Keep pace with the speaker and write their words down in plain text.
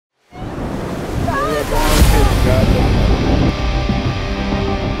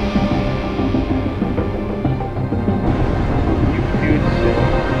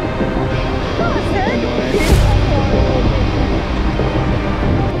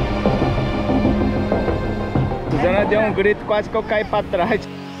Suzana deu um grito, quase que eu caí pra trás.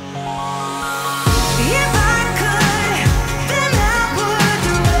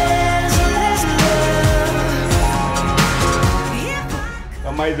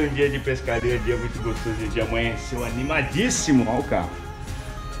 Mais um dia de pescaria, dia muito gostoso, dia de amanheceu animadíssimo. Olha o carro.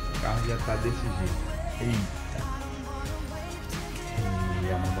 O carro já tá desse jeito. Eita.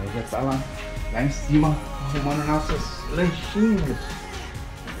 E a mamãe já tá lá em cima, arrumando nossos lanchinhos.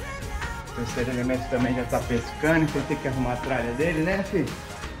 O terceiro elemento também já tá pescando, então tem que arrumar a tralha dele, né, filho?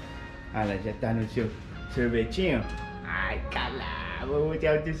 Olha, já tá no seu sorvetinho. Ai, cala, vamos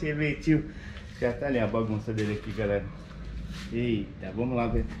tirar o teu sorvetinho. Já tá ali a bagunça dele aqui, galera. Eita, vamos lá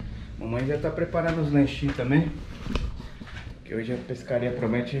ver. Mamãe já tá preparando os lanchinhos também. Que hoje a pescaria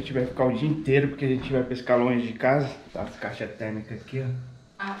promete, a gente vai ficar o dia inteiro, porque a gente vai pescar longe de casa. Tá as caixas térmicas aqui,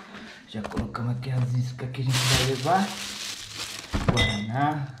 ó. Já colocamos aqui as iscas que a gente vai levar.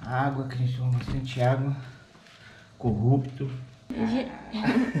 Guaraná, água, que a gente toma bastante água. Corrupto.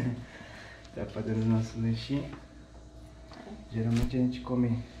 Tá fazendo os nossos lanchinhos. Geralmente a gente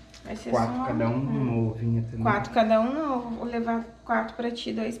come 4 cada um, uma ovinha também. 4 cada um, não, vou levar 4 pra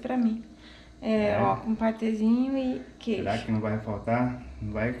ti, 2 pra mim. Ó, com patezinho e queijo. Será que não vai faltar?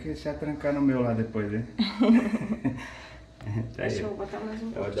 Não vai que se atrancar no meu lá depois, né? Tá. Deixa eu botar mais um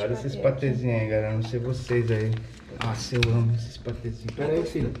pouco. Eu adoro esses patezinhos aí, galera, não sei vocês aí. Nossa, eu amo esses patezinhos. Pera aí,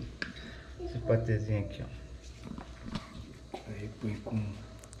 filho. Esse patezinho aqui, ó. Aí põe com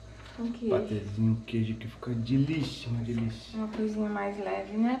patezinho, queijo que fica delícia, uma delícia. Uma coisinha mais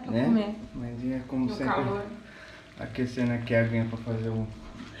leve, né? Pra comer. Mas é como no sempre, calor. Aquecendo aqui a aguinha pra fazer o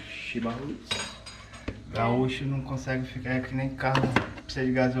chimarrão. Gaúcho não consegue ficar que nem carro, precisa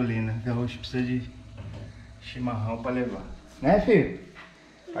de gasolina. Gaúcho precisa de chimarrão pra levar. Né, filho?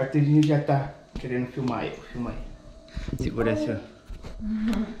 O artezinho já tá querendo filmar eu. Filma aí. Segura assim, ó.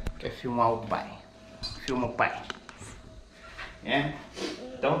 Quer filmar o pai. Filma o pai.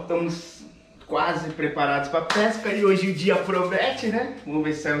 Então estamos quase preparados para pesca e hoje o dia promete, né? Vamos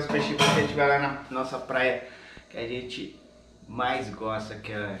ver se saem os peixes que a gente vai lá na nossa praia que a gente mais gosta,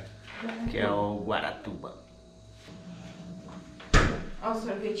 que é o Guaratuba. Olha o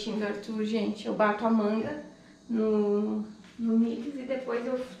sorvetinho do Arthur, gente. Eu bato a manga no mix e depois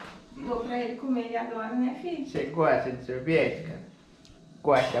eu dou pra ele comer. Ele adora, né, filho? Você gosta de sorvete, cara?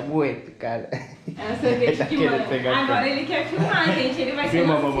 Gosta muito, cara. É o sorvete que manda. Agora ele quer filmar, gente. Ele vai ser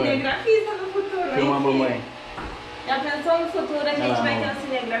nosso cinegrafista no futuro. Filma a mamãe. Já pensou no futuro a gente vai ter um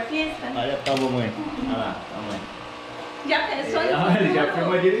cinegrafista? Olha pra mamãe. Olha lá, mamãe. Já pensou no futuro? Ele já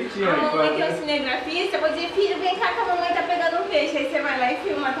filma direitinho. A mamãe tem um cinegrafista. Eu vou dizer, filho, vem cá que a mamãe tá pegando um peixe. Aí você vai lá e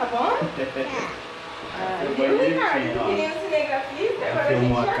filma, tá bom? Viu, Ricardo? Queria um cinegrafista. Agora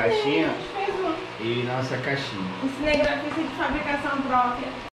filmou a caixinha. E nossa caixinha. Um cinegrafista de fabricação própria.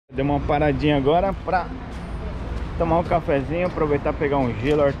 Deu uma paradinha agora pra tomar um cafezinho, aproveitar e pegar um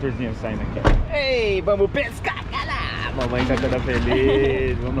gelo. O Arthurzinho saindo aqui. Ei, vamos pescar, cara! Mamãe tá toda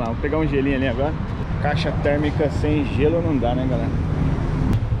feliz. Vamos lá, vamos pegar um gelinho ali agora. Caixa térmica sem gelo não dá, né, galera?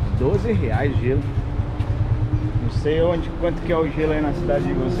 R$12 gelo. Não sei quanto que é o gelo aí na cidade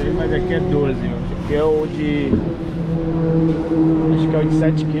de vocês, mas aqui é 12. Aqui é o de... acho que é o de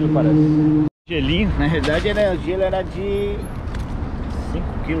 7 kg, parece. Gelinho, na realidade o gelo era de 5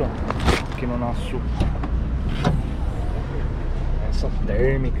 kg aqui no nosso. Essa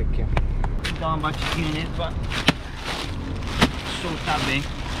térmica aqui, ó. Vou dar uma batidinha nele pra soltar bem.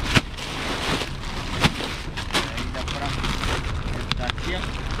 Aí dá pra apertar aqui,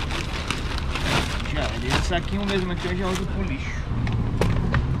 ó. Já, esse saquinho mesmo aqui eu já uso pro lixo.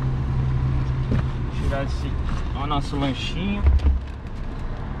 Vou tirar esse, ó, o nosso lanchinho.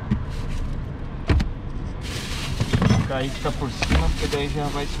 Aí que tá por cima, porque daí já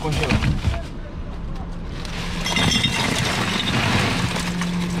vai descongelar.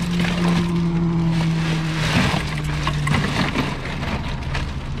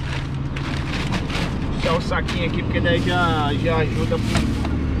 Deixar o saquinho aqui, porque daí já ajuda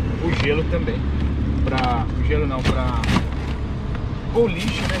o gelo também. O gelo não, o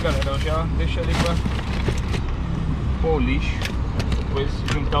lixo, né, galera? Eu já deixo ali pra o lixo. Depois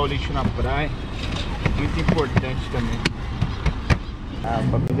juntar o lixo na praia. Muito importante também. A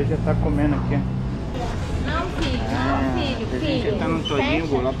família já tá comendo aqui. Não, filho, filho. Já tá no todinho,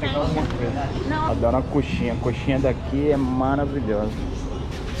 vou lá pegar alguma coisa. Não. Adoro a coxinha. A coxinha daqui é maravilhosa.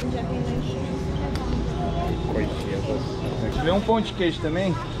 Já tem lanchinho. Coxinha. Se tiver um pão de queijo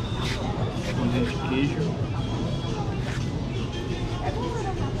também. Pãozinho de queijo.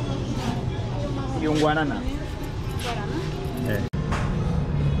 E um guaraná.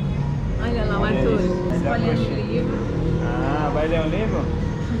 Olha lá o Arthur, escolhendo o livro. Ah, vai ler um livro?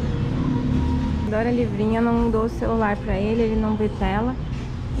 adora livrinho. Eu não dou o celular pra ele, ele não vê tela.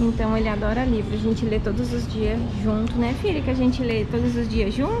 Então ele adora livro. A gente lê todos os dias junto, né, filha? Que a gente lê todos os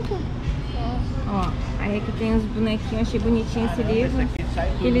dias junto. Ó, aí aqui tem os bonequinhos, achei bonitinho esse livro.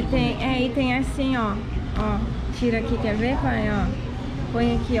 Ele tem, e tem assim, ó, tira aqui, quer ver, pai, ó.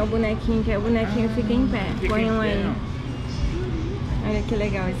 Põe aqui, ó, o bonequinho, que aí o bonequinho fica em pé. Põe um aí. Olha que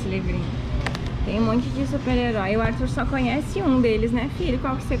legal esse livrinho. Tem um monte de super-herói. O Arthur só conhece um deles, né, filho?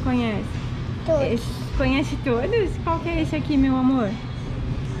 Qual que você conhece? Todos. Conhece todos? Qual que é esse aqui, meu amor?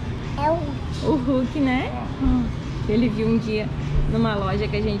 É o Hulk. O Hulk, né? Ele viu um dia numa loja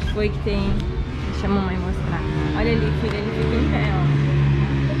que a gente foi que tem... Deixa a mamãe mostrar. Olha ali, filha, ele fica em pé,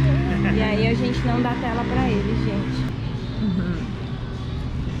 ó. E aí a gente não dá tela pra ele, gente.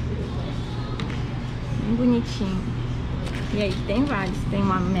 Bem bonitinho. E aí tem vários. Tem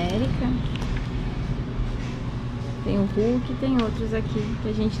o América. Tem o Hulk, tem outros aqui que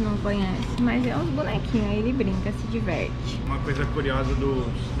a gente não conhece. Mas é uns bonequinhos, aí ele brinca, se diverte. Uma coisa curiosa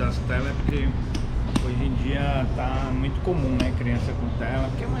das telas é porque hoje em dia tá muito comum, né, criança com tela.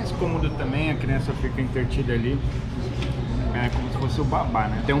 O que é mais cômodo também, a criança fica entretida ali. É como se fosse o babá,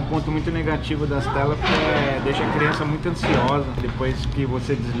 né? Tem um ponto muito negativo das telas que deixa a criança muito ansiosa. Depois que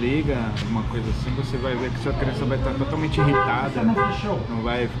você desliga uma coisa assim, você vai ver que sua criança vai estar totalmente irritada, não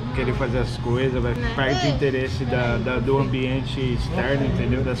vai querer fazer as coisas, vai perder interesse do ambiente externo,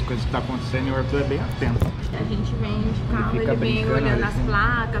 entendeu? Das coisas que estão acontecendo, e o Arthur é bem atento. A gente vem de carro, ele vem olhando as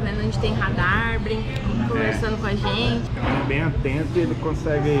placas, vendo onde tem radar, conversando com a gente. Então ele é bem atento e ele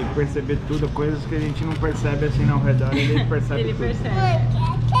consegue perceber tudo, coisas que a gente não percebe assim ao redor, ele percebe Ele tudo. percebe.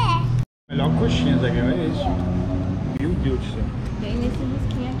 Melhor coxinha daqui, é isso. Meu Deus do céu. Tem nesse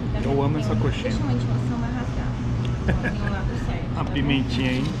risquinho aqui, tá vendo? Eu amo essa coxinha. Deixa uma intimação mais rasgada. Tem um lado certo. A pimentinha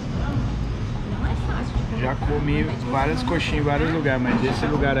aí. Não é fácil de comer. Já comi várias coxinhas em vários lugares, mas esse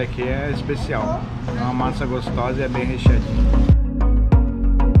lugar aqui é especial. É uma massa gostosa e é bem recheadinha.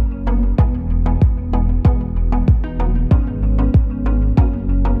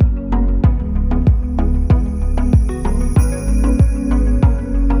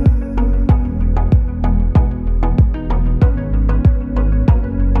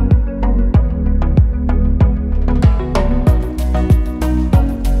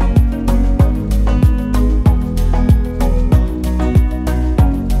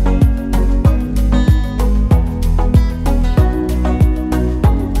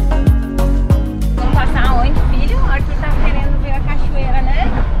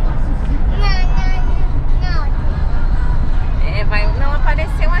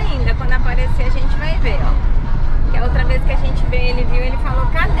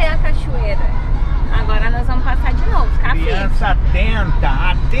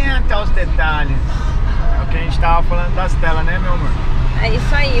 Atenta aos detalhes. É o que a gente tava falando das telas, né, meu amor? É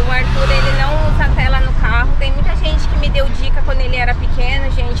isso aí, o Arthur, ele não usa tela no carro. Tem muita gente que me deu dica quando ele era pequeno,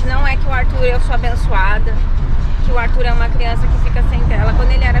 gente. Não é que o Arthur, eu sou abençoada, que o Arthur é uma criança que fica sem tela.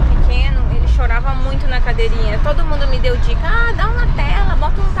 Quando ele era pequeno, ele chorava muito na cadeirinha. Todo mundo me deu dica, dá uma tela,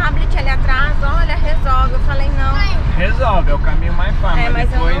 bota um tablet ali atrás, olha, resolve. Eu falei, não. Resolve, é o caminho mais fácil, mas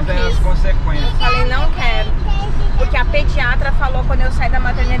depois é as consequências. Eu falei, não quero. Porque a pediatra falou, quando eu saí da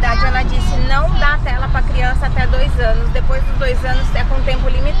maternidade, ela disse, não dá tela pra criança até 2 anos. Depois dos 2 anos é com tempo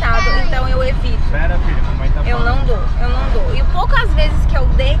limitado, então eu evito. Espera, filha, mamãe tá falando. Eu não dou. E poucas vezes que eu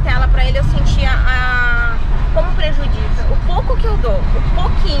dei tela pra ele, eu sentia como prejudica. O pouco que eu dou, o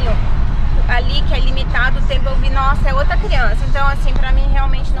pouquinho ali que é limitado, o tempo eu vi, nossa, é outra criança. Então, assim, pra mim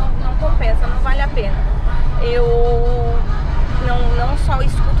realmente não compensa, não vale a pena. Eu não só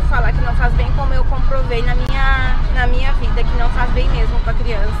escuto falar que não faz bem, como eu comprovei na minha vida que não faz bem mesmo pra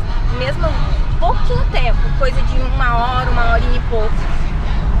criança. Mesmo pouquinho tempo, coisa de 1 hora e pouco.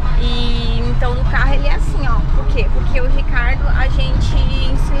 E então no carro ele é assim, ó. Por quê? Porque o Ricardo, a gente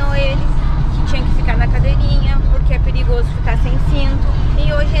ensinou ele que tinha que ficar na cadeirinha, porque é perigoso ficar sem cinto.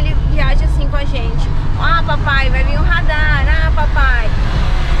 E hoje ele viaja assim com a gente. Papai, vai vir um radar. Papai,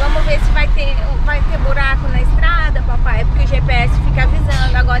 vamos ver se vai ter buraco na estrada, papai. Porque o GPS fica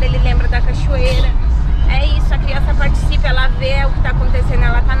avisando. Agora ele lembra da cachoeira. É isso, a criança participa, ela vê o que está acontecendo,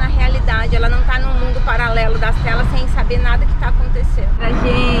 ela está na realidade, ela não está no mundo paralelo das telas sem saber nada que está acontecendo. Pra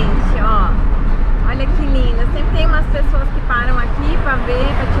gente, ó, olha que linda, sempre tem umas pessoas que param aqui pra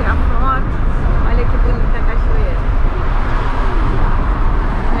ver, pra tirar foto. Olha que bonita a cachoeira.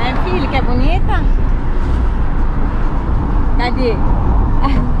 Né, filho, que é bonita? Cadê?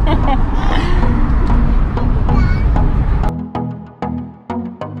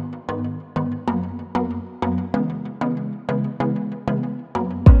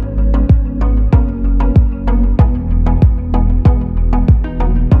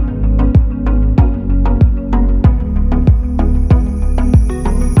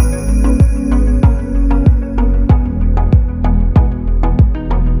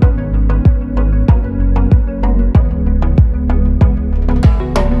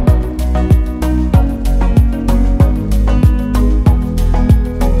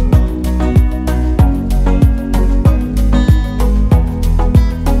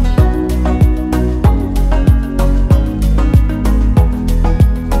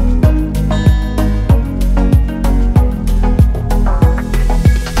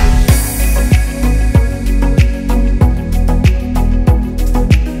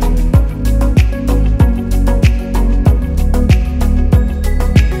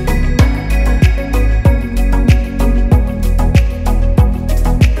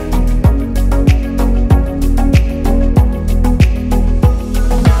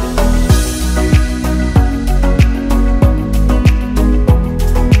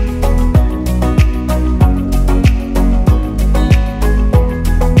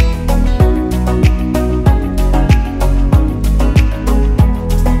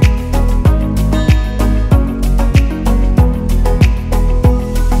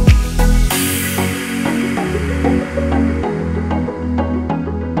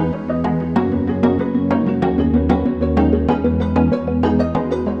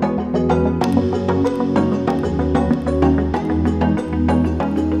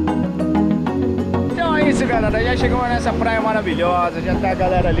 galera, já chegamos nessa praia maravilhosa. Já tá a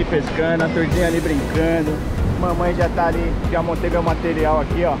galera ali pescando, a turminha ali brincando. Mamãe já tá ali, já montei meu material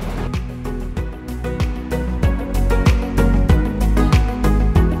aqui, ó.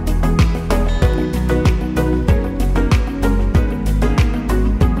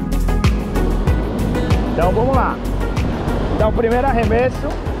 Então vamos lá. Dá o primeiro arremesso.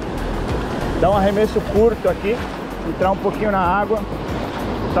 Dá um arremesso curto aqui. Entrar um pouquinho na água.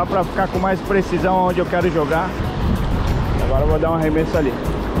 Só pra ficar com mais precisão onde eu quero jogar. Agora eu vou dar um arremesso ali.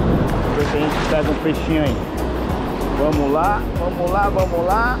 Vamos ver se a gente pega um peixinho aí. Vamos lá, vamos lá, vamos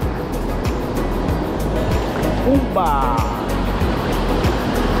lá. Umba!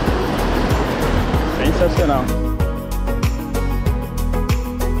 Sensacional.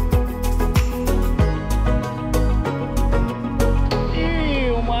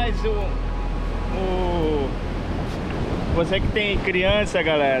 Você que tem criança,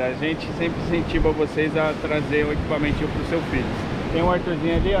 galera, a gente sempre incentiva vocês a trazer o equipamentinho pro seu filho. Tem um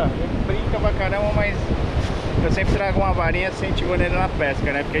Arthurzinho ali, ó, ele brinca pra caramba, mas eu sempre trago uma varinha incentivando ele na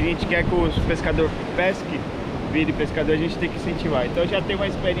pesca, né? Porque a gente quer que os pescadores pesquem, vire pescador, a gente tem que incentivar. Então já tem uma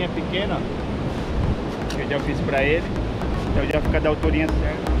esperinha pequena, ó, que eu já fiz pra ele, então já fica da alturinha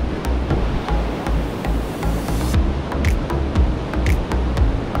certa.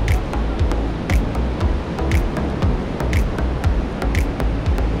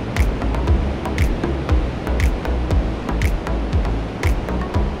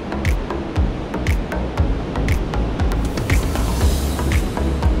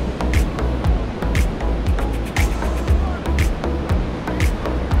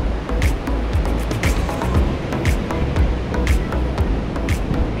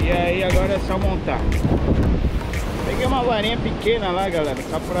 Agora é só montar. Peguei uma varinha pequena lá, galera,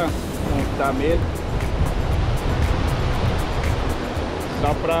 só pra montar mesmo.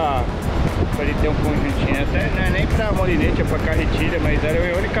 Só pra ele ter um conjuntinho. Até não é nem pra molinete, é pra carretilha, mas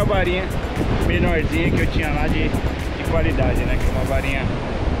era a única varinha menorzinha que eu tinha lá de qualidade, né? Que é uma varinha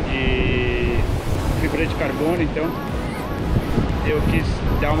de fibra de carbono, então eu quis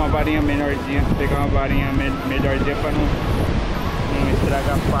dar uma varinha menorzinha, pegar uma varinha melhorzinha pra não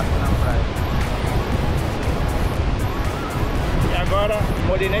estragar fácil na praia. E agora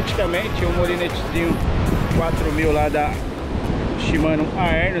molinete também, tinha um molinetezinho 4000 lá da Shimano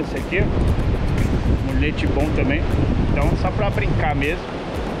Aerno, esse aqui, molinete bom também, então só pra brincar mesmo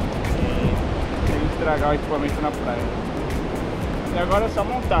e sem estragar o equipamento na praia. E agora é só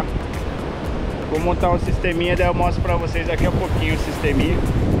montar. Vou montar um sisteminha, daí eu mostro pra vocês aqui a pouquinho o sisteminha,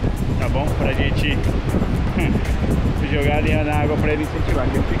 tá bom? Pra gente jogar ali na água pra ele incentivar.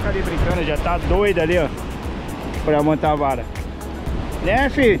 Ele fica ali brincando, já tá doido ali, ó, pra montar a vara. Né,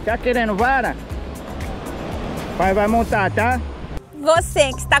 filho? Tá querendo vara? Pai vai montar, tá? Você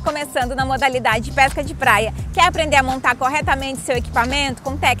que está começando na modalidade de pesca de praia, quer aprender a montar corretamente seu equipamento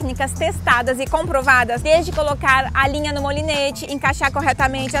com técnicas testadas e comprovadas, desde colocar a linha no molinete, encaixar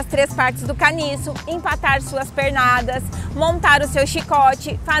corretamente as 3 partes do caniço, empatar suas pernadas, montar o seu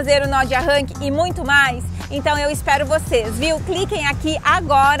chicote, fazer o nó de arranque e muito mais? Então eu espero vocês, viu? Cliquem aqui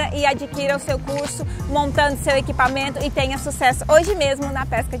agora e adquira o seu curso montando seu equipamento e tenha sucesso hoje mesmo na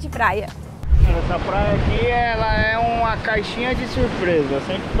pesca de praia. Essa praia aqui, ela é uma caixinha de surpresa. Eu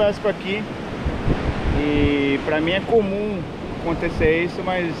sempre pesco aqui e pra mim é comum acontecer isso,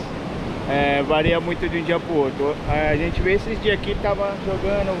 mas varia muito de um dia pro outro. A gente vê esses dias aqui, tava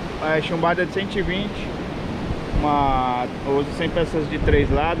jogando chumbada de 120, eu uso 100 peças de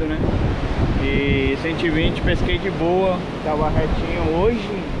 3 lados, né? E 120, pesquei de boa, tava retinho. Hoje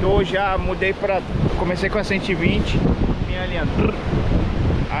eu já mudei pra... comecei com a 120, minha linha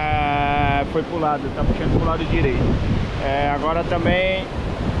foi pro lado, tá puxando pro lado direito. Agora também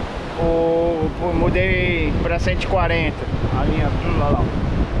mudei pra 140, a linha, lá.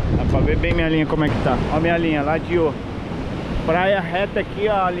 Dá pra ver bem minha linha como é que tá. Ó, minha linha, ladeou. Praia reta aqui,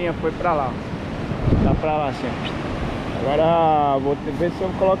 ó, a linha foi pra lá. Dá pra lá assim. Agora vou ver se eu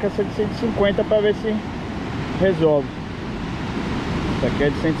coloco essa de 150 pra ver se resolve. Essa aqui é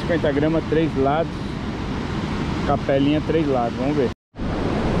de 150 gramas, 3 lados. Capelinha, 3 lados, vamos ver.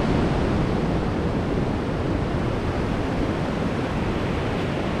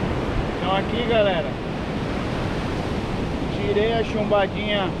 Então aqui, galera, tirei a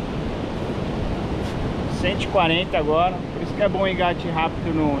chumbadinha 140 agora, por isso que é bom engate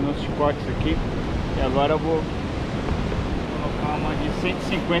rápido nos chicotes aqui. E agora eu vou colocar uma de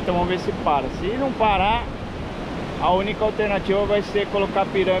 150, vamos ver se para. Se não parar, a única alternativa vai ser colocar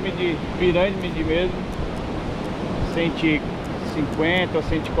pirâmide mesmo, 150 ou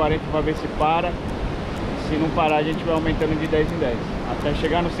 140 para ver se para. Se não parar, a gente vai aumentando de 10 em 10. até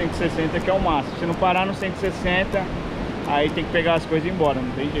chegar no 160, que é o máximo. Se não parar no 160, aí tem que pegar as coisas e ir embora,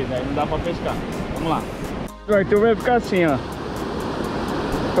 não tem jeito, aí não dá pra pescar. Vamos lá. O Arthur vai ficar assim, ó.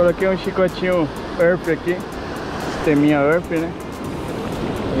 Coloquei um chicotinho Earth aqui, sisteminha Earth, né?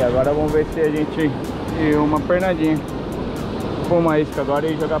 E agora vamos ver se a gente deu uma pernadinha. Pôr uma isca agora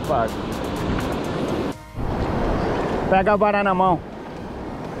e jogar pra água. Pega a vara na mão.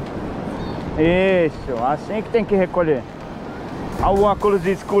 Isso, assim que tem que recolher. Olha o óculos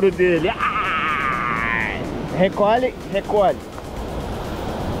escuro dele. Recolhe, recolhe.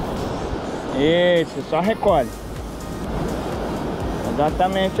 Isso, só recolhe.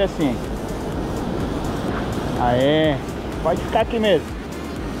 Exatamente assim. Aê, pode ficar aqui mesmo.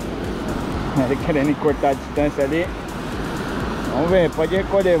 Ele querendo cortar a distância ali. Vamos ver, pode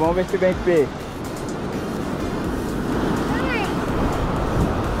recolher, vamos ver se vem peixe.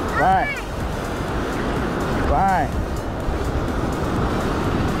 Vai. Vai.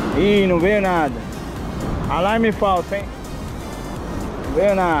 Ih, não veio nada. Alarme falso, hein? Não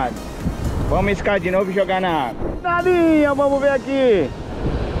veio nada. Vamos iscar de novo e jogar na água. Dalinha, vamos ver aqui.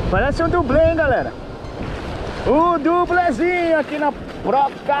 Parece um dublê, hein, galera? O dublezinho aqui na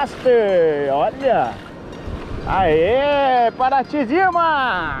Surfcasting. Olha. Aê,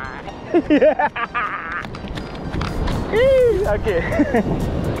 Paratizima. Ih, aqui.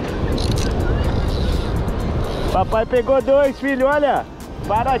 Papai pegou dois, filho, olha.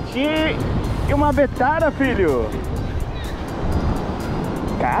 Paraty e uma betara, filho.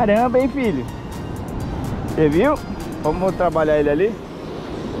 Caramba, hein, filho. Você viu? Vamos trabalhar ele ali.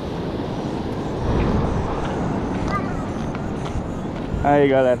 Aí,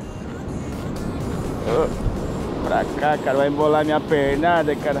 galera. Pra cá, cara. Vai embolar minha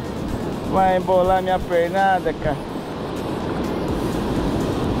pernada, cara. Vai embolar minha pernada, cara.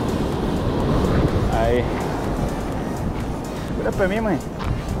 Aí. Segura pra mim, mãe.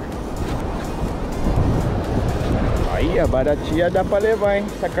 Aí, a baratinha dá pra levar, hein?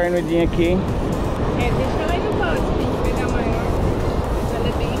 Essa carnudinha aqui, hein? É, deixa ela aí no balde, tem que pegar maior. Ela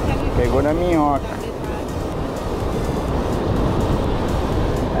é bem carnudinha. Pegou na minhoca.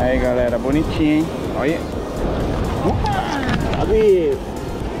 Aí, galera, bonitinho, hein? Olha. Ali.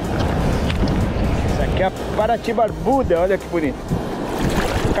 Essa aqui é a Paraty barbuda, olha que bonito.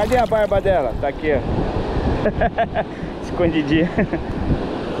 Cadê a barba dela? Tá aqui, ó. Escondidinha.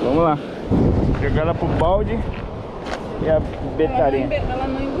 Vamos lá. Jogar ela pro balde. E a betarinha. Ela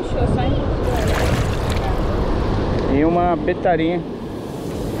não embuchou, só embuchou. E uma betarinha.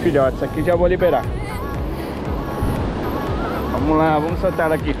 Filhote, essa aqui já vou liberar. Vamos lá, vamos soltar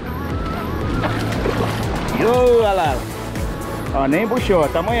ela aqui. Olha lá. Ó, nem embuchou,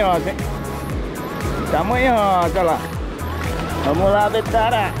 tá manhosa, hein? Tá manhosa, olha lá. Vamos lá,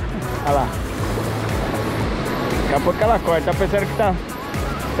 betara. Olha lá. Daqui a pouco ela corta, tá pensando que tá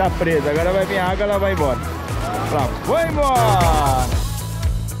presa. Agora vai vir a água, ela vai embora. Lá, foi embora!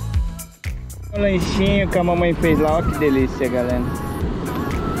 O lanchinho que a mamãe fez lá, ó que delícia, galera.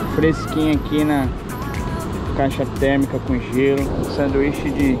 Fresquinho aqui na caixa térmica com gelo. Sanduíche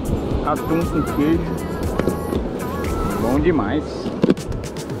de atum com queijo. Bom demais.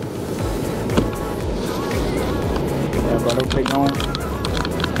 E agora eu vou pegar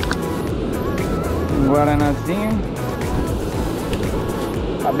um guaranazinho.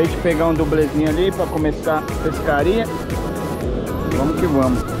 Acabei de pegar um dublezinho ali para começar a pescaria. Vamos que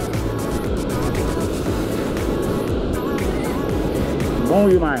vamos. Bom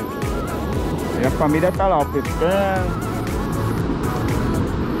demais. E a família tá lá, ó, pescando.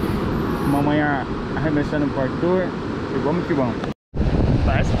 Mamãe arremessando pro Arthur. E vamos que vamos.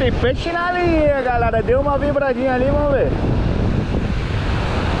 Parece que tem peixe na linha, galera. Deu uma vibradinha ali, vamos ver.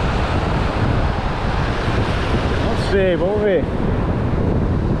 Não sei, vamos ver.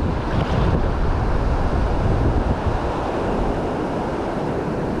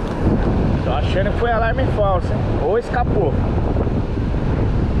 Tô achando que foi alarme falso, hein? Ou escapou.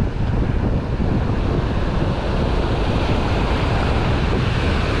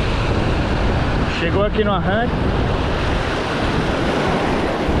 Chegou aqui no arranque.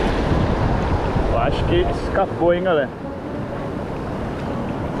 Eu acho que escapou, hein, galera.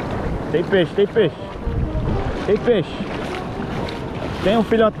 Tem peixe, tem peixe. Tem peixe. Tem um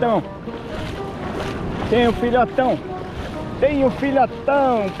filhotão. Tem um filhotão. Tem um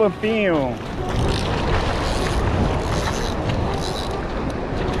filhotão, pampinho.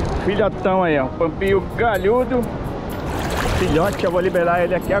 Filhotão aí, ó. Pampinho galhudo. Filhote, eu vou liberar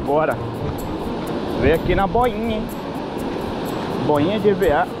ele aqui agora. Veio aqui na boinha, hein? Boinha de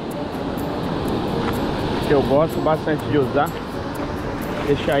EVA. Que eu gosto bastante de usar.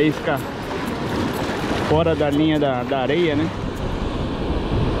 Deixa a isca fora da linha da areia, né?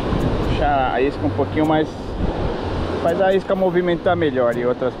 deixa a isca um pouquinho mais... Faz a isca movimentar melhor, em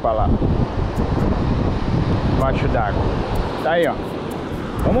outras palavras. Embaixo d'água. Tá aí, ó.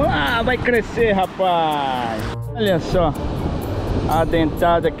 Vamos lá, vai crescer, rapaz. Olha só a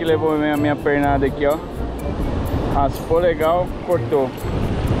dentada que levou a minha pernada aqui, ó. Raspou legal, cortou.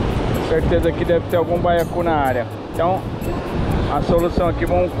 Certeza que deve ter algum baiacu na área. Então a solução aqui,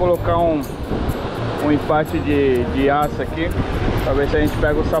 vamos colocar um empate de aço aqui, pra ver se a gente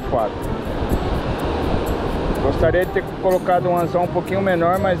pega o safado. Gostaria de ter colocado um anzol um pouquinho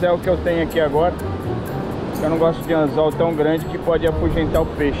menor, mas é o que eu tenho aqui agora. Eu não gosto de anzol tão grande que pode afugentar o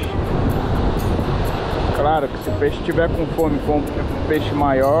peixe. Claro que se o peixe estiver com fome, for um peixe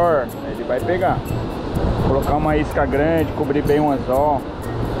maior, ele vai pegar. Colocar uma isca grande, cobrir bem o anzol.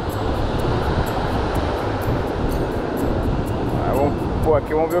 Aí vamos pôr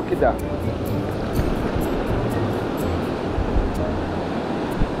aqui, vamos ver o que dá.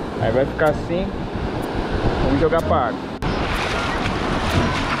 Aí vai ficar assim. Vamos jogar para água.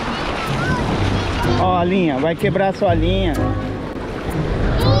 Ó a linha, vai quebrar a sua linha.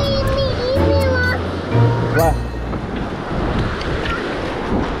 Vai.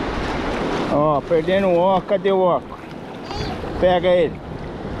 Ó, perdendo o ó, cadê o ó? Pega ele.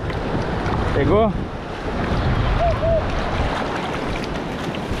 Pegou?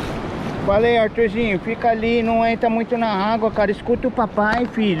 Falei, Arthurzinho, fica ali, não entra muito na água, cara. Escuta o papai,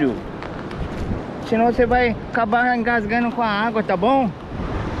 filho. Senão você vai acabar engasgando com a água, tá bom?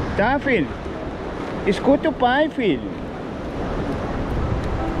 Tá, filho? Escuta o pai, filho.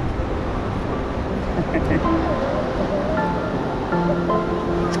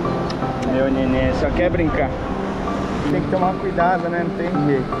 Meu neném, só quer brincar. Tem que tomar cuidado, né? Não tem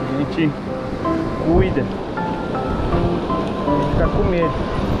jeito. A gente cuida. A gente fica com medo.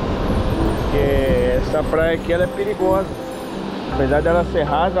 Porque essa praia aqui, ela é perigosa. Apesar dela ser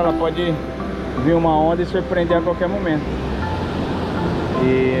rasa, ela pode vir uma onda e surpreender a qualquer momento.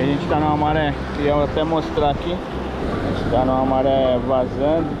 E a gente tá numa maré, queria até mostrar aqui. A gente tá numa maré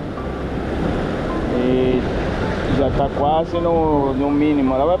vazando. E já tá quase no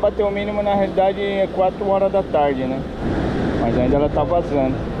mínimo. Ela vai bater o mínimo, na realidade, 4 horas da tarde, né? Mas ainda ela tá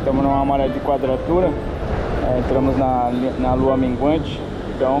vazando. Estamos numa maré de quadratura. Entramos na lua minguante.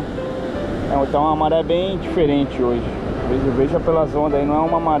 Então tá uma maré bem diferente hoje. Veja pelas ondas aí, não é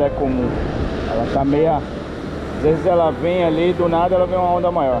uma maré comum. Ela tá meia... Às vezes ela vem ali, do nada ela vem uma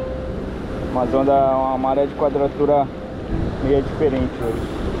onda maior. Uma maré de quadratura meio diferente hoje.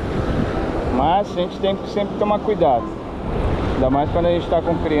 Mas a gente tem que sempre tomar cuidado. Ainda mais quando a gente está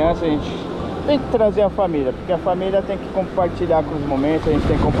com criança, a gente tem que trazer a família. Porque a família tem que compartilhar com os momentos, a gente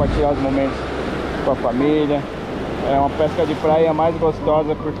tem que compartilhar os momentos com a família. É uma pesca de praia mais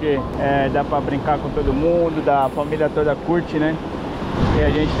gostosa porque dá pra brincar com todo mundo, a família toda curte, né? E a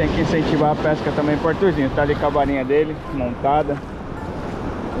gente tem que incentivar a pesca também pro Arthurzinho. Tá ali com a varinha dele, montada.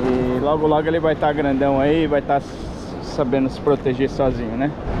 E logo logo ele vai estar grandão aí, vai estar sabendo se proteger sozinho,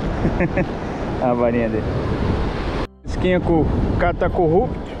 né? A varinha dele. Isquinha com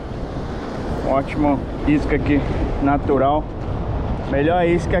catacurrupto. Ótimo isca aqui, natural. Melhor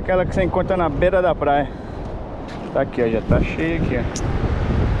isca é aquela que você encontra na beira da praia. Tá aqui, ó, já tá cheio aqui, ó.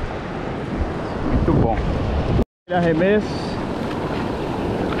 Muito bom. Arremesso.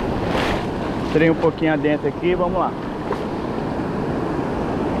 Entrei um pouquinho adentro aqui, vamos lá.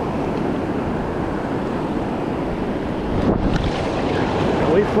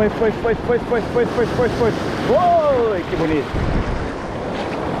 Foi. Oi, que bonito.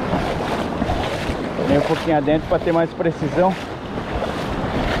 Entrei um pouquinho adentro para ter mais precisão.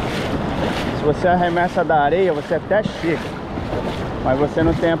 Se você arremessa da areia, você até chega, mas você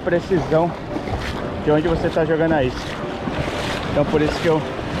não tem a precisão de onde você está jogando a isca. Então por isso que eu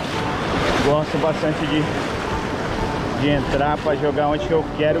gosto bastante de entrar para jogar onde eu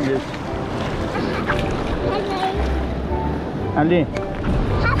quero mesmo. Ali.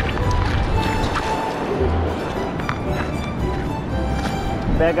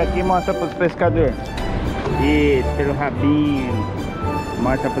 Pega aqui e mostra para os pescadores. Isso, pelo rabinho.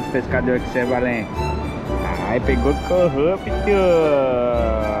 Mostra para os pescadores que você é valente. Ai, pegou corrupto.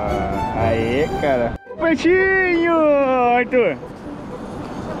 Aê, cara. Peixinho, Arthur.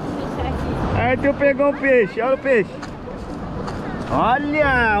 Arthur pegou um peixe, olha o peixe.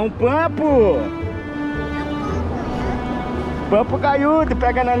 Olha, um pampo. Pampo gaiudo,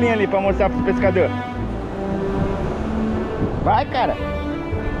 pega na linha ali pra mostrar pro pescador. Vai, cara.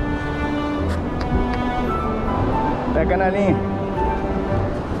 Pega na linha.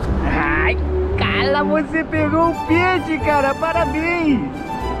 Ai, cara, você pegou um peixe, cara, parabéns.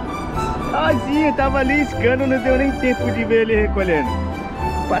 Sozinho, tava ali iscando, não deu nem tempo de ver ele recolhendo.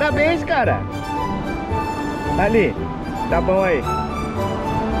 Parabéns, cara. Ali, tá bom aí.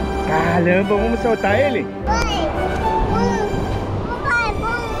 Caramba, vamos soltar ele? Pai,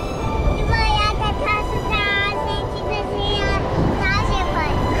 vamos vai a gente desenhar,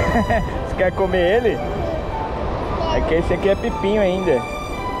 pai. Você quer comer ele? É que esse aqui é pipinho ainda.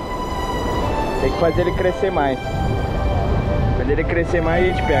 Tem que fazer ele crescer mais. Quando ele crescer mais a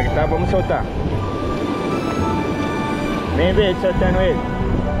gente pega, tá? Vamos soltar. Vem ver, soltando ele.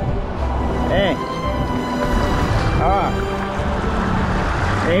 Vem. Ó.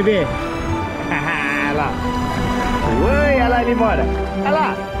 Vem ver. Olha lá. Oi, olha lá ele embora. Olha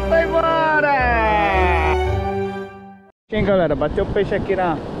lá. Foi embora. Sim, galera, bateu o peixe aqui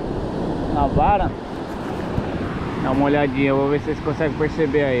na vara. Dá uma olhadinha, vou ver se vocês conseguem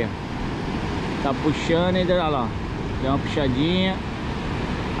perceber aí. Tá puxando ainda, olha lá. Deu uma puxadinha.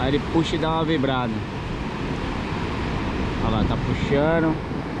 Aí ele puxa e dá uma vibrada. Olha lá, tá puxando.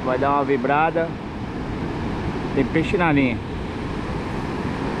 Vai dar uma vibrada. Tem peixe na linha.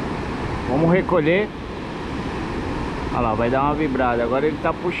 Vamos recolher. Olha lá, vai dar uma vibrada. Agora ele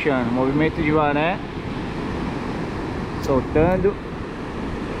tá puxando. Movimento de varé. Soltando.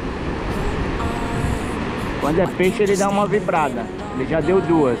 Quando é peixe ele dá uma vibrada. Ele já deu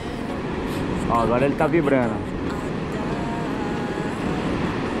duas. Ó, agora ele tá vibrando.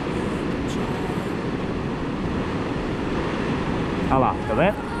 Olha lá, tá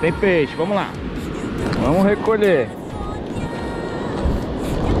vendo? Tem peixe, vamos lá. Vamos recolher.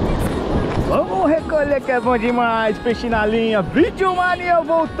 Vamos recolher que é bom demais. Peixe na linha. Vídeo mania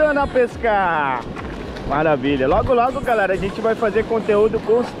voltando a pescar. Maravilha. Logo, logo, galera, a gente vai fazer conteúdo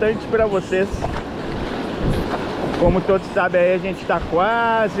constante pra vocês. Como todos sabem aí, a gente tá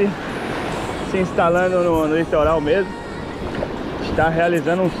quase se instalando no litoral mesmo. Está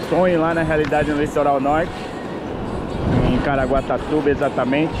realizando um sonho lá, na realidade, no litoral norte, em Caraguatatuba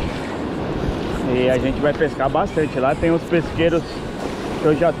exatamente. E a gente vai pescar bastante lá. Tem uns pesqueiros que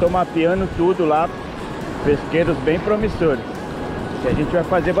eu já tô mapeando tudo lá, pesqueiros bem promissores. E a gente vai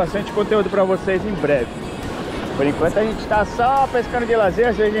fazer bastante conteúdo para vocês em breve. Por enquanto a gente tá só pescando de lazer.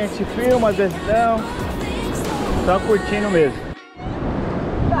 Às vezes a gente filma, às vezes não. Só curtindo mesmo.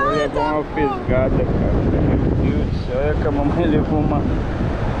 Levou uma pescada, cara. Meu Deus do céu, que a mamãe levou uma...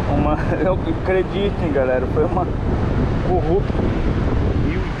 Eu acreditem, galera, foi uma corrupta.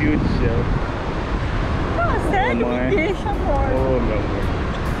 Meu Deus do céu. Sério, me deixa, amor. Oh, meu amor.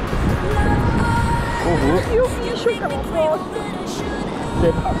 Corrupta. E o bicho que eu não gosto?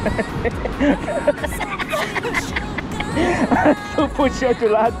 Tu puxou de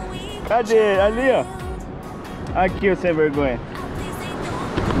lado. Cadê? Ali, ó. Aqui, o sem vergonha.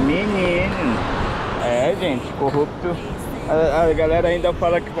 Menino. É, gente, corrupto. A galera ainda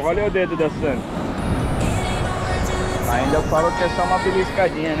fala que... Olha o dedo da Sandra. Ainda fala que é só uma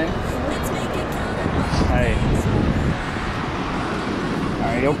beliscadinha, né?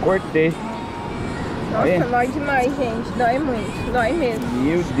 Aí eu cortei. Nossa, aí. Dói demais, gente. Dói muito. Dói mesmo.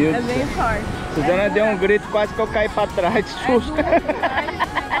 Meu Deus. É bem forte. Suzana deu um grito, quase que eu caí pra trás de susto.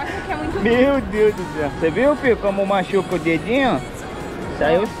 Meu Deus do céu. Você viu, filho, como machuca o dedinho?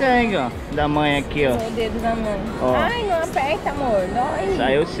 Saiu sangue, ó, da mãe aqui, ó. O dedo da mãe. Ó. Ai, não aperta, amor. Dói.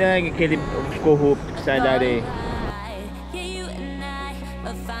 Saiu sangue, aquele corrupto que sai da areia.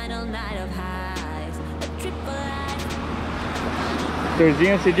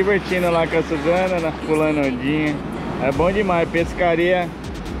 Arthurzinho se divertindo lá com a Suzana, pulando ondinha. É bom demais, pescaria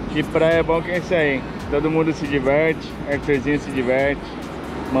de praia é bom que é isso aí. Todo mundo se diverte, Arthurzinho se diverte.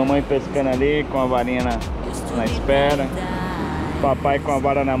 Mamãe pescando ali com a varinha na espera. Papai com a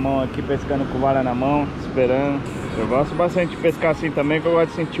vara na mão aqui, pescando com vara na mão, esperando. Eu gosto bastante de pescar assim também, que eu gosto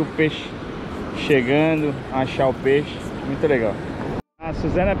de sentir o peixe chegando, achar o peixe. Muito legal. A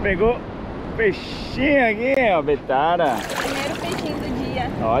Suzana pegou peixinho aqui, ó, betara. Primeiro peixinho do dia.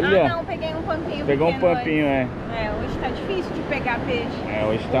 Olha. Ah, não, peguei um pampinho. Pegou um pequeno pampinho, hoje. é. Hoje tá difícil de pegar peixe.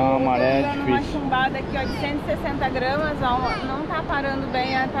 Hoje tá uma maré Tô dando uma difícil. chumbada aqui, ó, de 160 gramas, ó, não tá parando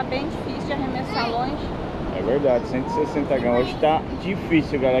bem, tá bem difícil de arremessar longe. É verdade, 160 gramas. Hoje tá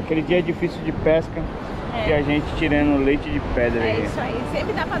difícil, galera. Aquele dia difícil de pesca, que a gente tirando leite de pedra É aí. isso aí,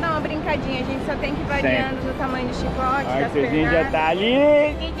 sempre dá pra dar uma brincadinha, a gente só tem que ir variando do tamanho do chicote, O das Arthurzinho já pernas. tá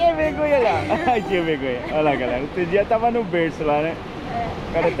ali. Tinha vergonha lá. Tinha vergonha. Olha lá, galera. Outro dia tava no berço lá, né?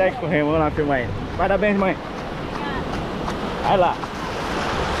 O cara tá correndo. Vamos lá filmar ele. Parabéns, mãe. Olha lá.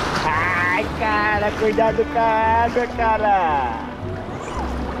 Ai, cara, cuidado com a água, cara.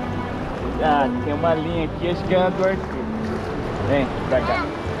 Cuidado, tem uma linha aqui, acho que é a do Arthur. Vem, pra cá.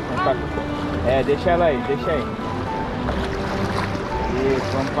 Vem pra cá. Deixa ela aí, deixa aí.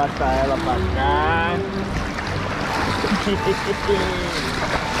 Isso, vamos passar ela pra cá.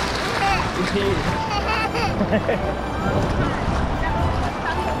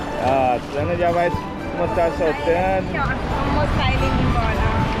 Ah, a Sana já vai mostrar soltando. Aqui, ó. Vamos mostrar ele indo embora.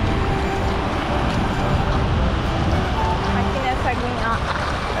 Aqui nessa aguinha, ó.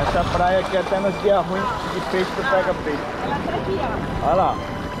 Essa praia aqui até nos dias ruins de peixe tu pega peixe. Ela tá aqui, ó. Olha lá.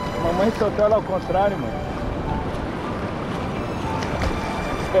 Mamãe soltou ela ao contrário, mãe.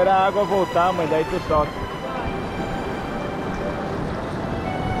 Esperar a água voltar, mãe, daí tu solta.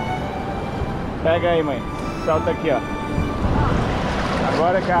 Pega aí, mãe. Solta aqui, ó.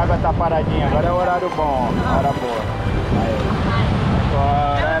 Agora que a água tá paradinha, agora é o horário bom, hora boa. Aí.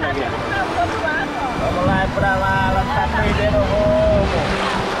 Agora, neguinha. Vamos lá, é pra lá, ela tá perdendo o rumo.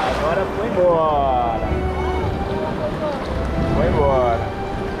 Agora foi embora. Foi embora.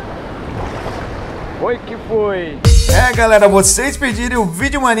 Foi que foi. É, galera, vocês pediram, o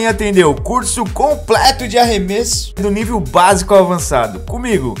Vídeo Mania atendeu. Curso completo de arremesso do nível básico ao avançado.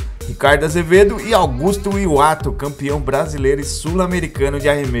 Comigo, Ricardo Azevedo e Augusto Iwato, campeão brasileiro e sul-americano de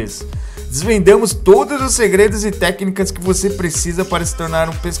arremesso. Desvendamos todos os segredos e técnicas que você precisa para se tornar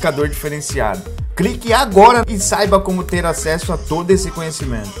um pescador diferenciado. Clique agora e saiba como ter acesso a todo esse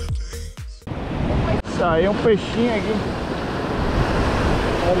conhecimento. Saiu um peixinho aqui.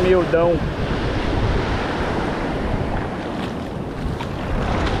 Humildão.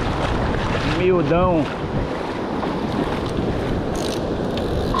 Humildão.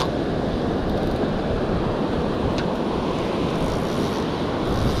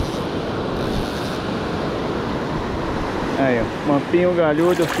 Aí, ó, mampinho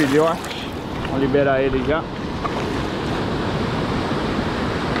galhudo, filhote. Vamos liberar ele já.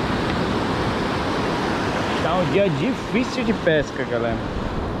 Tá um dia difícil de pesca, galera.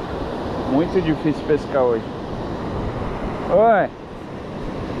 Muito difícil pescar hoje. Oi.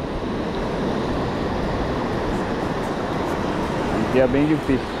 Um dia bem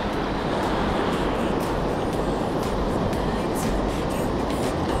difícil.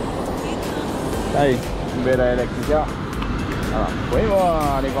 Tá aí, liberar ele aqui já. Ó, foi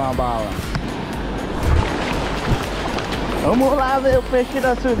embora igual uma bala. Vamos lá ver o peixe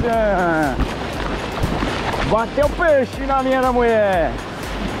da Suzana. Bateu o peixe na linha da mulher.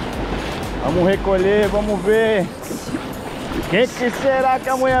 Vamos recolher, vamos ver. O que será que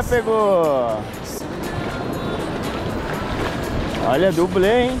a mulher pegou? Olha,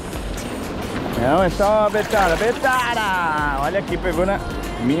 dublê, hein? Não, é só uma betada. Betada! Olha aqui, pegou na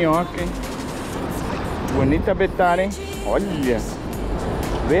minhoca, hein? Bonita betada, hein? Olha!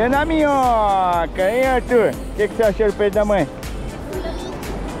 Veio na minhoca, hein, Arthur? O que você achou do peixe da mãe?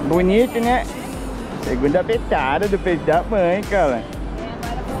 Bonito, né? Segunda betada do peixe da mãe, cara.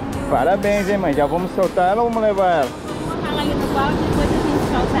 Parabéns, hein, mãe? Já vamos soltar ela ou vamos levar ela? Vamos colocar ela ali no balde e depois a gente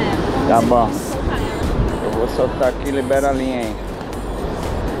solta ela. Tá bom. Eu vou soltar aqui e libera a linha aí.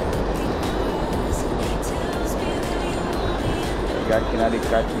 Vou pegar aqui na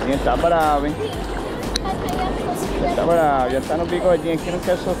alicatezinha, tá bravo, hein? Já tá bravo, já tá no bigodinho aqui, não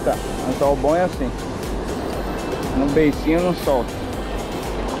quer soltar. Mas ó, o bom é assim. No beicinho não solta.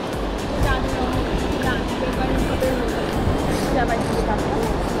 Cuidado, cuidado, agora não tô perguntando. Já vai explicar pra ela.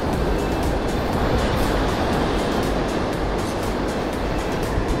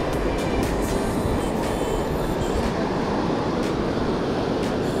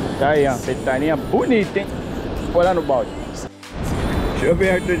 Tá aí, ó, petarinha bonita, hein? Vou lá no balde. Deixa eu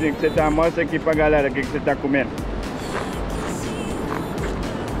ver, Arthurzinho, que você tá. Mostra aqui pra galera o que você tá comendo.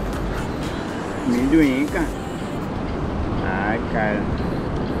 Amendoim, cara. Ai, cara.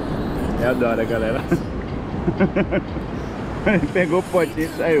 Eu adoro, galera. Ele pegou o potinho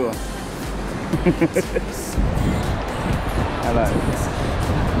e saiu, ó. Olha lá.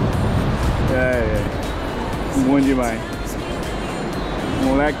 É. Bom demais. O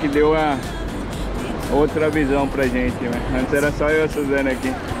moleque deu a outra visão pra gente, né? Antes era só eu e a Suzana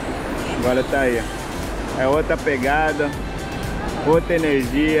aqui. Agora tá aí, ó. É outra pegada, outra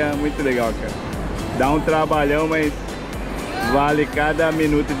energia, muito legal, cara. Dá um trabalhão, mas vale cada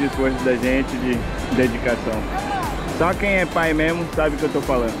minuto de esforço da gente, de dedicação. Só quem é pai mesmo sabe o que eu tô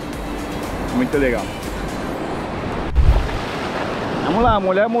falando. Muito legal. Vamos lá, a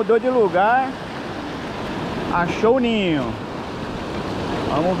mulher mudou de lugar, achou o ninho.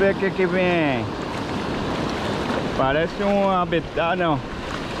 Vamos ver o que vem. Parece uma betada, não.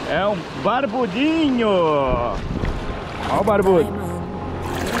 É um barbudinho. Olha o barbudo.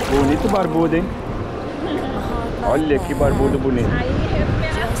 Bonito barbudo, hein? Olha que barbudo bonito. Aí,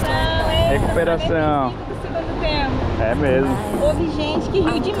 recuperação, hein? Recuperação. É mesmo. Houve gente que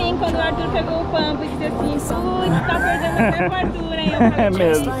riu de mim quando o Arthur pegou o pampo e disse assim: putz, tá perdendo o tempo, Arthur, hein? Eu falei, É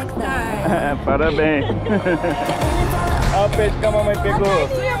mesmo. Parabéns. Olha o peixe que a mamãe pegou.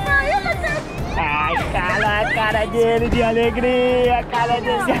 Ai, cara, a cara dele de alegria, a cara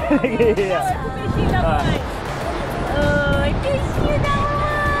dele de alegria. Peixinho da mãe. Oi, peixinho da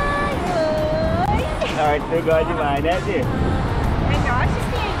mãe. Oi. Ai, tu gosta demais, né, Dê? Nossa,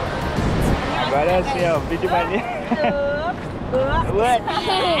 filho. Agora é assim, ó, vídeo maneiro.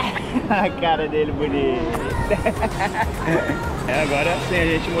 A cara dele bonita. Agora sim, a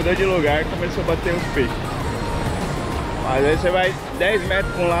gente mudou de lugar e começou a bater uns peixes. Às vezes você vai 10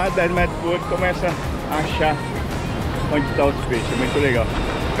 metros para um lado, 10 metros para o outro e começa a achar onde estão os peixes. É muito legal.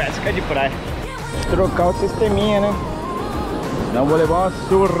 Pesca de praia. Trocar o sisteminha, né? Não vou levar uma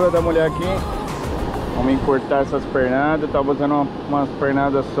surra da mulher aqui. Vamos encurtar essas pernadas. Eu tava usando umas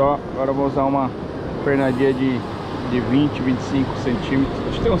pernadas só. Agora eu vou usar uma pernadinha de 20, 25 centímetros.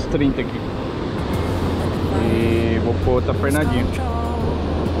 Acho que tem uns 30 aqui. E vou pôr outra pernadinha.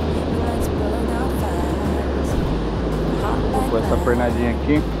 Vou pôr essa pernadinha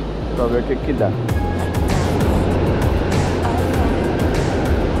aqui pra ver o que que dá.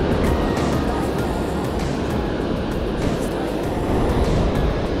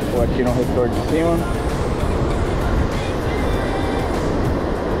 Vou aqui no retorno de cima.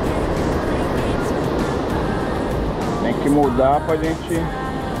 Tem que mudar pra gente.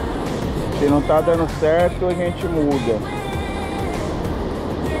 Se não tá dando certo, a gente muda.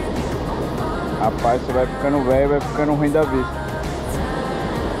 Rapaz, você vai ficando velho, vai ficando ruim da vista.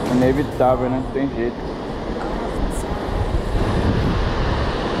 Inevitável, né? Não tem jeito.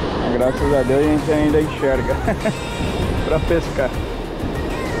 Mas, graças a Deus a gente ainda enxerga pra pescar.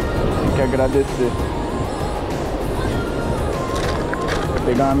 Tem que agradecer. Vou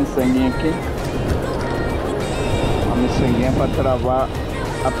pegar uma miçanguinha aqui. Uma miçanguinha pra travar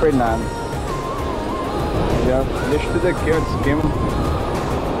a pernada. Já deixo tudo aqui, ó, de esquema.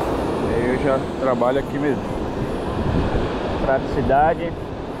 E aí eu já trabalho aqui mesmo. Praticidade,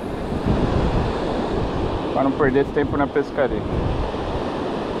 para não perder tempo na pescaria.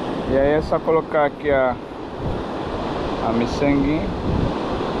 E aí é só colocar aqui a miçanguinha,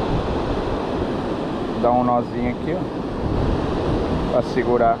 dar um nozinho aqui, ó, para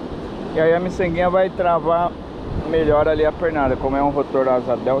segurar. E aí a miçanguinha vai travar melhor ali a pernada. Como é um rotor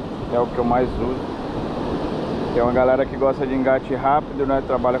asa delta, é o que eu mais uso. Tem uma galera que gosta de engate rápido, né?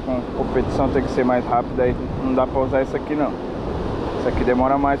 Trabalha com competição, tem que ser mais rápido, aí não dá pra usar isso aqui não. Isso aqui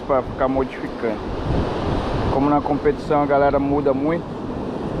demora mais pra ficar modificando. Como na competição a galera muda muito,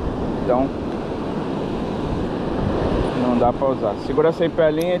 então não dá pra usar. Segura sempre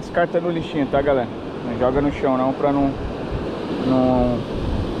a linha e descarta no lixinho, tá, galera? Não joga no chão não, pra não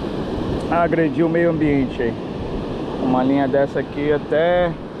agredir o meio ambiente aí. Uma linha dessa aqui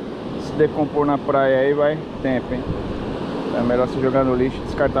até se decompor na praia aí vai tempo, hein? É melhor se jogar no lixo e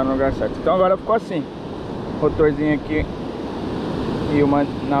descartar no lugar certo. Então agora ficou assim, rotorzinho aqui e uma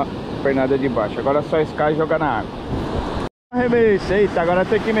na pernada de baixo. Agora é só escar e jogar na água. Arremesso, eita, agora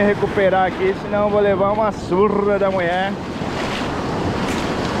tem que me recuperar aqui, senão eu vou levar uma surra da mulher.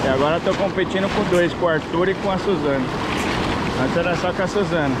 E agora eu tô competindo com dois, com o Arthur e com a Suzana. Antes era só com a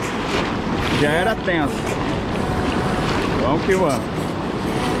Suzana. Já era tenso. Vamos que vamos.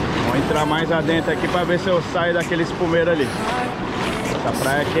 Vou entrar mais adentro aqui pra ver se eu saio daquele espumeiro ali. Essa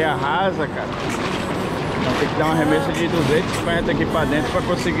praia aqui é rasa, cara. Então tem que dar uma remessa de 250 aqui pra dentro pra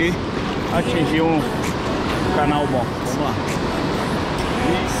conseguir atingir um canal bom. Vamos lá.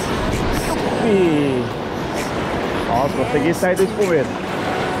 E... ó, consegui sair do espumeiro.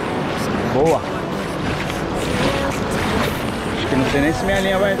 Boa. Acho que não sei nem se minha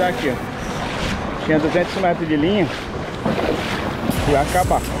linha vai dar aqui, ó. Tinha 200 metros de linha. E vai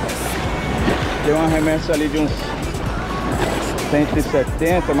acabar. Deu uma remessa ali de uns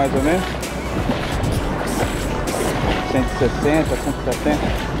 170 mais ou menos. 160, 170.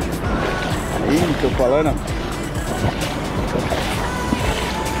 Ih, tô falando.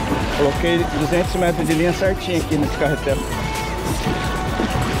 Coloquei 200 metros de linha certinho aqui nesse carretel.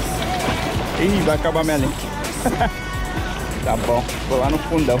 Ih, vai acabar minha linha. Tá bom, vou lá no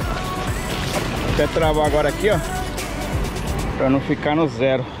fundão. Vou até travar agora aqui, ó, pra não ficar no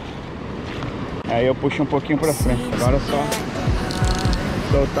zero. Aí eu puxo um pouquinho pra frente. Agora é só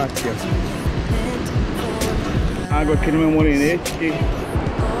soltar aqui, ó. Água aqui no meu molinete que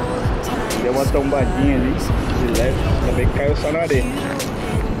deu uma tombadinha ali de leve. Também caiu só na areia.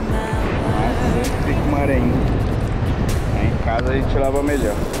 Mas fica uma areinha. Aí em casa a gente lava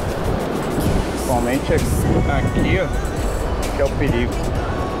melhor. Principalmente aqui, ó, que é o perigo.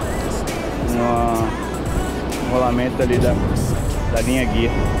 No rolamento ali da linha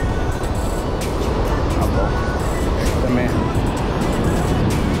guia. Tá bom. Também.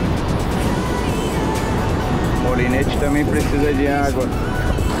 O molinete também precisa de água.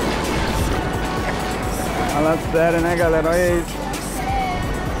 Fala sério, né, galera? Olha isso.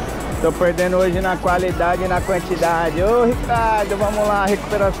 Tô perdendo hoje na qualidade e na quantidade. Ô, Ricardo, vamos lá,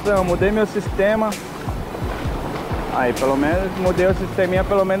 recuperação. Mudei meu sistema. Aí, pelo menos, mudei o sisteminha,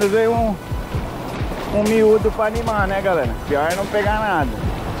 pelo menos veio um miúdo pra animar, né, galera? Pior é não pegar nada.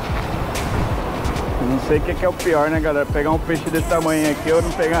 Não sei o que é o pior, né, galera? Pegar um peixe desse tamanho aqui ou não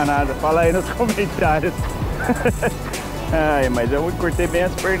pegar nada. Fala aí nos comentários. Ai, mas eu curtei bem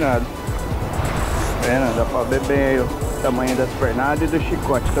as pernadas. Vendo? Dá pra ver bem aí o tamanho das pernadas e do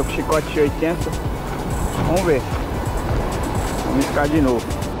chicote. Tô com chicote de 80. Vamos ver. Vamos iscar de novo.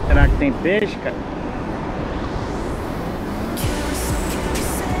 Será que tem peixe, cara?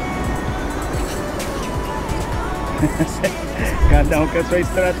 Cada um com a sua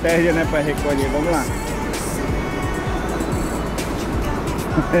estratégia, né, pra recolher. Vamos lá.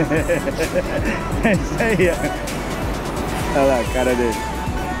 É isso aí, ó. Olha lá a cara dele.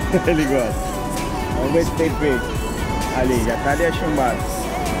 Ele gosta. Vamos ver se tem peixe. Ali, já tá ali achumbado.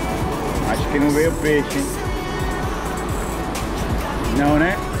 Acho que não veio peixe, hein? Não,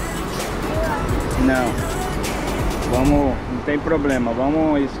 né? Não. Vamos, não tem problema.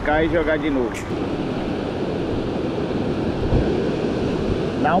 Vamos iscar e jogar de novo.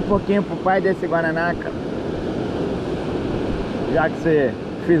 Dá um pouquinho pro pai desse guaraná, cara. Já que você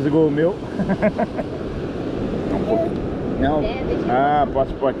fisgou o meu. Um pouquinho. Não? Ah,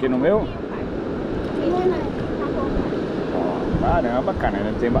 posso pôr aqui no meu? Caramba, cara,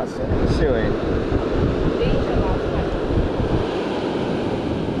 ainda tem bastante no seu aí.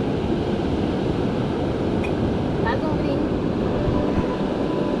 Faz um brinde.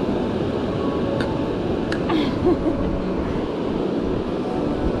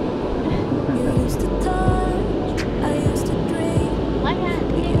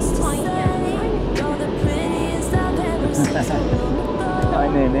 Olha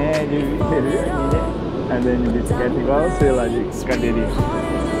o neném andando de bicicleta igual você lá de cadeirinha.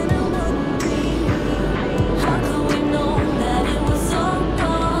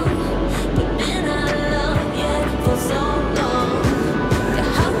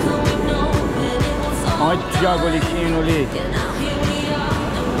 Onde que joga o lixinho no lixo?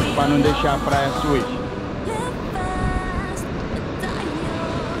 Pra não deixar a praia suja.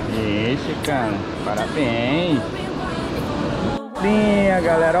 Isso, cara. Parabéns. Linha,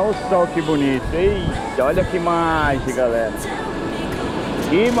 galera, olha o sol que bonito. Eita, olha que imagem, galera.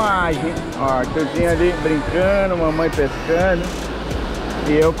 Que imagem. Ó, Arthurzinho ali brincando, mamãe pescando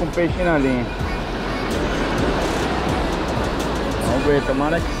e eu com peixe na linha. Vamos ver,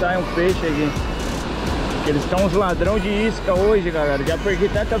 tomara que saia um peixe aqui. Porque eles estão uns ladrão de isca hoje, galera. Já perdi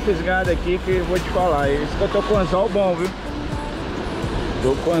tanta fisgada aqui que eu vou te falar. Isso que eu tô com anzol bom, viu?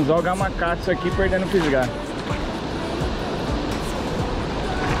 Tô com anzol gamacatsu aqui perdendo fisgada.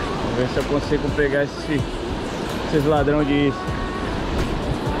 Ver se eu consigo pegar esses ladrões de isca.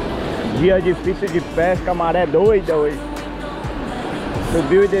 Dia difícil de pesca, maré doida hoje.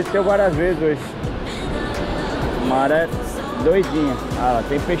 Subiu e desceu várias vezes hoje. Maré doidinha. Ah lá,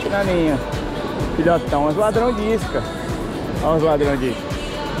 tem peixe na linha. Filhotão, os ladrões de isca. Olha os ladrões de isca.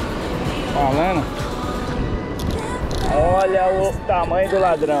 Falando. Olha o tamanho do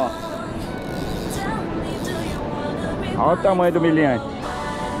ladrão. Olha o tamanho do milhante.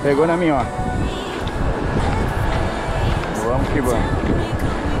 Pegou na minhoca. Vamos que vamos.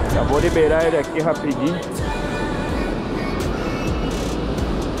 Já vou liberar ele aqui rapidinho.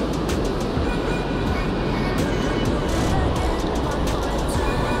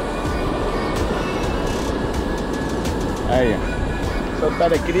 Aí, ó.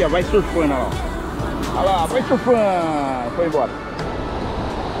 Soltar aqui, ó. Vai surfando, ó. Olha lá, vai surfando. Foi embora.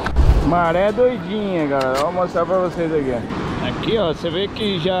 Maré doidinha, galera. Vou mostrar pra vocês aqui, ó. Aqui, ó, você vê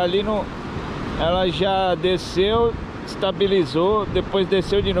que já ali no... Ela já desceu, estabilizou, depois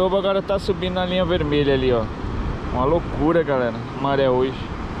desceu de novo, agora tá subindo na linha vermelha ali, ó. Uma loucura, galera, a maré hoje.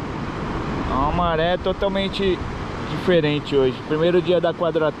 É uma maré totalmente diferente hoje. Primeiro dia da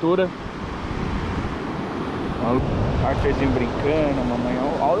quadratura. Arthurzinho brincando, mamãe.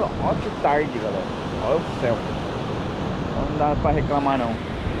 Olha que tarde, galera. Olha o céu. Não dá pra reclamar, não.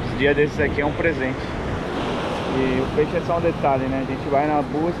 Esse dia desses aqui é um presente. E o peixe é só um detalhe, né? A gente vai na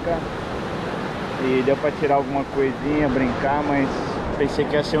busca e deu pra tirar alguma coisinha, brincar, mas pensei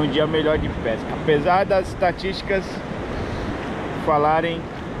que ia ser um dia melhor de pesca. Apesar das estatísticas falarem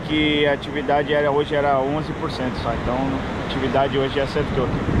que a atividade hoje era 11% só, então a atividade hoje acertou.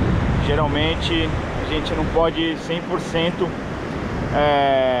 Geralmente a gente não pode ir 100%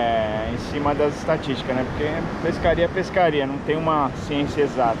 em cima das estatísticas, né? Porque pescaria é pescaria, não tem uma ciência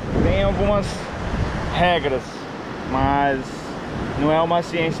exata. Tem algumas regras, mas não é uma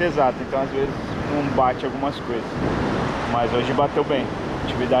ciência exata, então às vezes não bate algumas coisas. Mas hoje bateu bem. A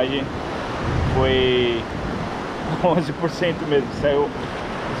atividade foi 11% mesmo. Saiu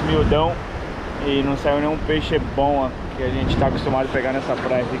esmiudão e não saiu nenhum peixe bom que a gente tá acostumado a pegar nessa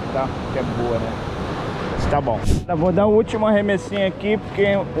praia aqui que é boa, né? Mas tá bom. Eu vou dar o último arremessinho aqui porque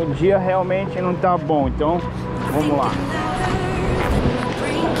o dia realmente não tá bom. Então, vamos lá.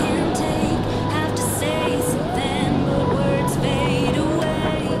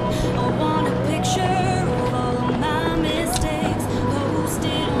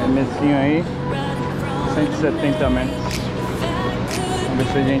 Arremessinho aí, 170 metros. Vamos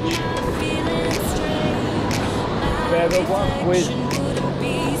ver se a gente pega alguma coisa,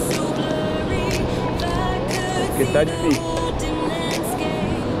 porque tá difícil.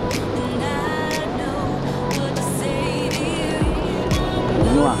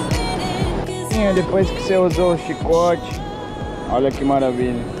 Vamos lá. Depois que você usou o chicote, olha que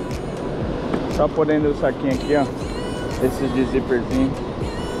maravilha. Só por dentro do saquinho aqui, ó, esses de zíperzinho.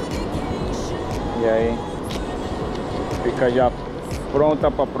 E aí fica já pronta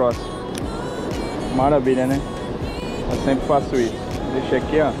para próxima. Maravilha, né? Eu sempre faço isso. Deixa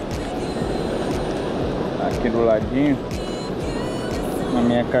aqui, ó, aqui do ladinho, na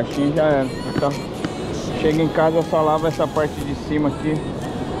minha caixinha, já era. Então, chega em casa, eu só lavo essa parte de cima aqui,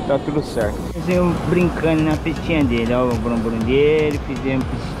 tá tudo certo. Eu brincando na pistinha dele, ó, o bumbum dele, fizemos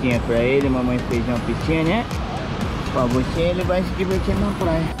pistinha pra ele, mamãe fez uma pistinha, né? Pra você, ele vai se divertir na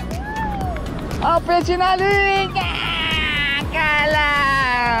praia. Ó o peixe na linha! Cala!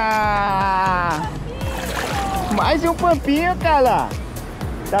 Mais um pampinho, Cala!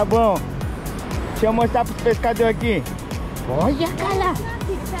 Tá bom. Deixa eu mostrar pros pescadores aqui. Olha, Cala!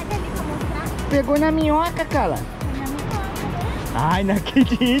 Pegou na minhoca, Cala! Ai, não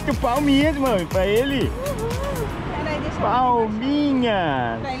acredito! Palminhas, mano, pra ele!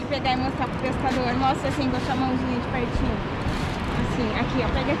 Palminha! Pra ele pegar e mostrar pro pescador. Mostra assim, com a sua mãozinha de pertinho. Assim, aqui, ó.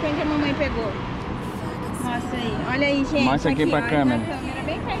 Pega aqui onde a mamãe pegou. Mostra aí. Olha aí, gente. Mostra aqui pra câmera.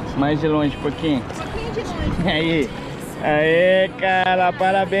 Bem pertinho. Mais de longe, um pouquinho. Um pouquinho de longe. Aí. Aê, cara,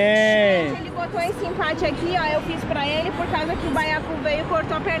 parabéns! Ele botou esse empate aqui, ó. Eu fiz pra ele por causa que o baiacu veio e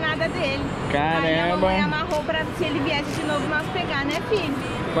cortou a pernada dele. Caramba! Aí a mamãe amarrou pra se ele viesse de novo nós pegar, né, filho?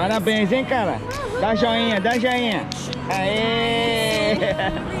 Parabéns, hein, cara? Dá joinha, dá joinha. Aê!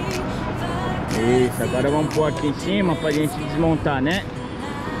 Isso, agora vamos pôr aqui em cima pra gente desmontar, né?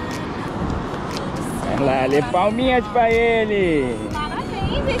 Olha lá, ali, palminhas pra ele!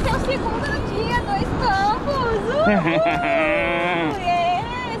 Parabéns, esse é o segundo dia, 2 campos!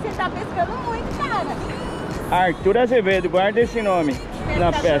 Você tá pescando muito, cara! Arthur Azevedo, guarda esse nome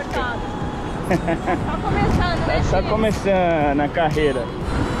na pesca. Só começando, né? Tá só começando a carreira.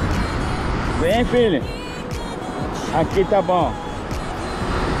 Vem, filho. Aqui tá bom.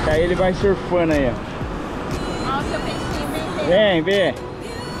 Aí ele vai surfando aí, ó. Olha o seu peixinho, vem. Vem, vem.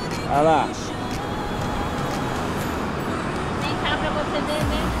 Olha lá. Vem cá pra você ver,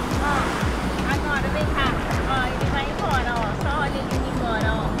 né? Ó, agora, vem cá. Ó, ele vai embora, ó. Só olha ele indo embora,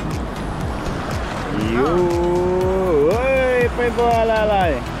 ó. Oi, foi embora, lá, lá.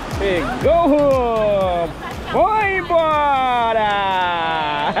 Pegou! Foi embora!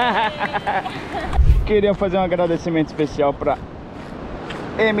 Queria fazer um agradecimento especial para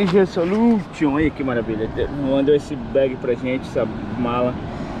MG Solution. Aí que maravilha, mandou esse bag pra gente, essa mala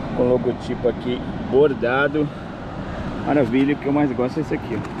com logotipo aqui bordado. Maravilha, o que eu mais gosto é esse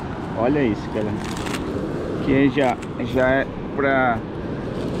aqui, ó. Olha isso, cara, que já é pra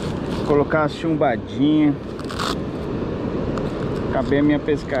colocar a chumbadinha. Acabei a minha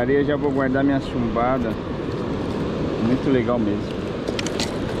pescaria, já vou guardar minha chumbada. Muito legal mesmo.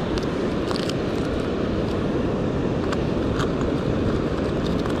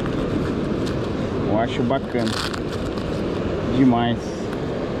 Eu acho bacana demais.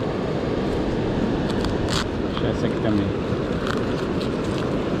 Deixa essa aqui também.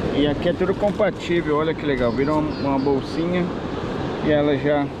 E aqui é tudo compatível, olha que legal. Virou uma bolsinha e ela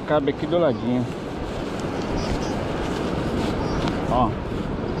já cabe aqui do ladinho. Ó.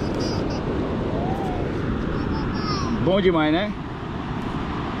 Bom demais, né?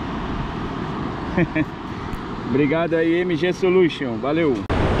 Obrigado aí, MG Solution. Valeu!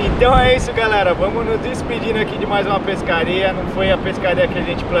 Então é isso, galera. Vamos nos despedindo aqui de mais uma pescaria. Não foi a pescaria que a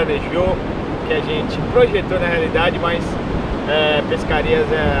gente planejou, que a gente projetou na realidade, mas pescarias,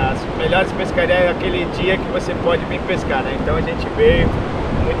 as melhores pescarias é aquele dia que você pode vir pescar, né? Então a gente veio,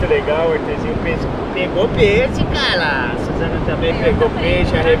 muito legal, o Artezinho pegou peixe, cara. A Suzana também pegou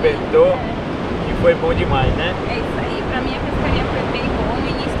peixe, arrebentou e foi bom demais, né? É isso aí, pra mim a pescaria foi bem boa. No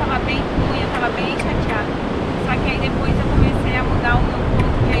início tava bem ruim, eu tava bem chateada. Só que aí depois eu comecei a mudar o meu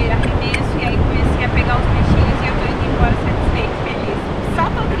ponto de arremesso e aí comecei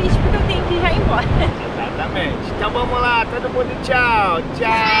tchau,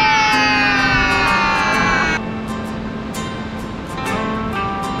 tchau.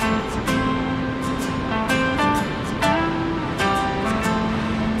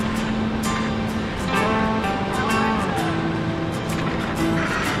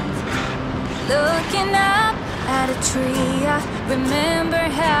 Looking up at a tree, I remember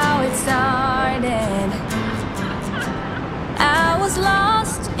how it started. I was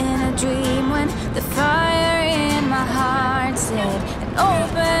lost in a dream when the fire in my heart said an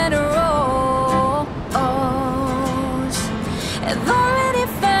open rose. I've already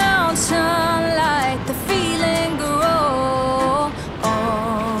found some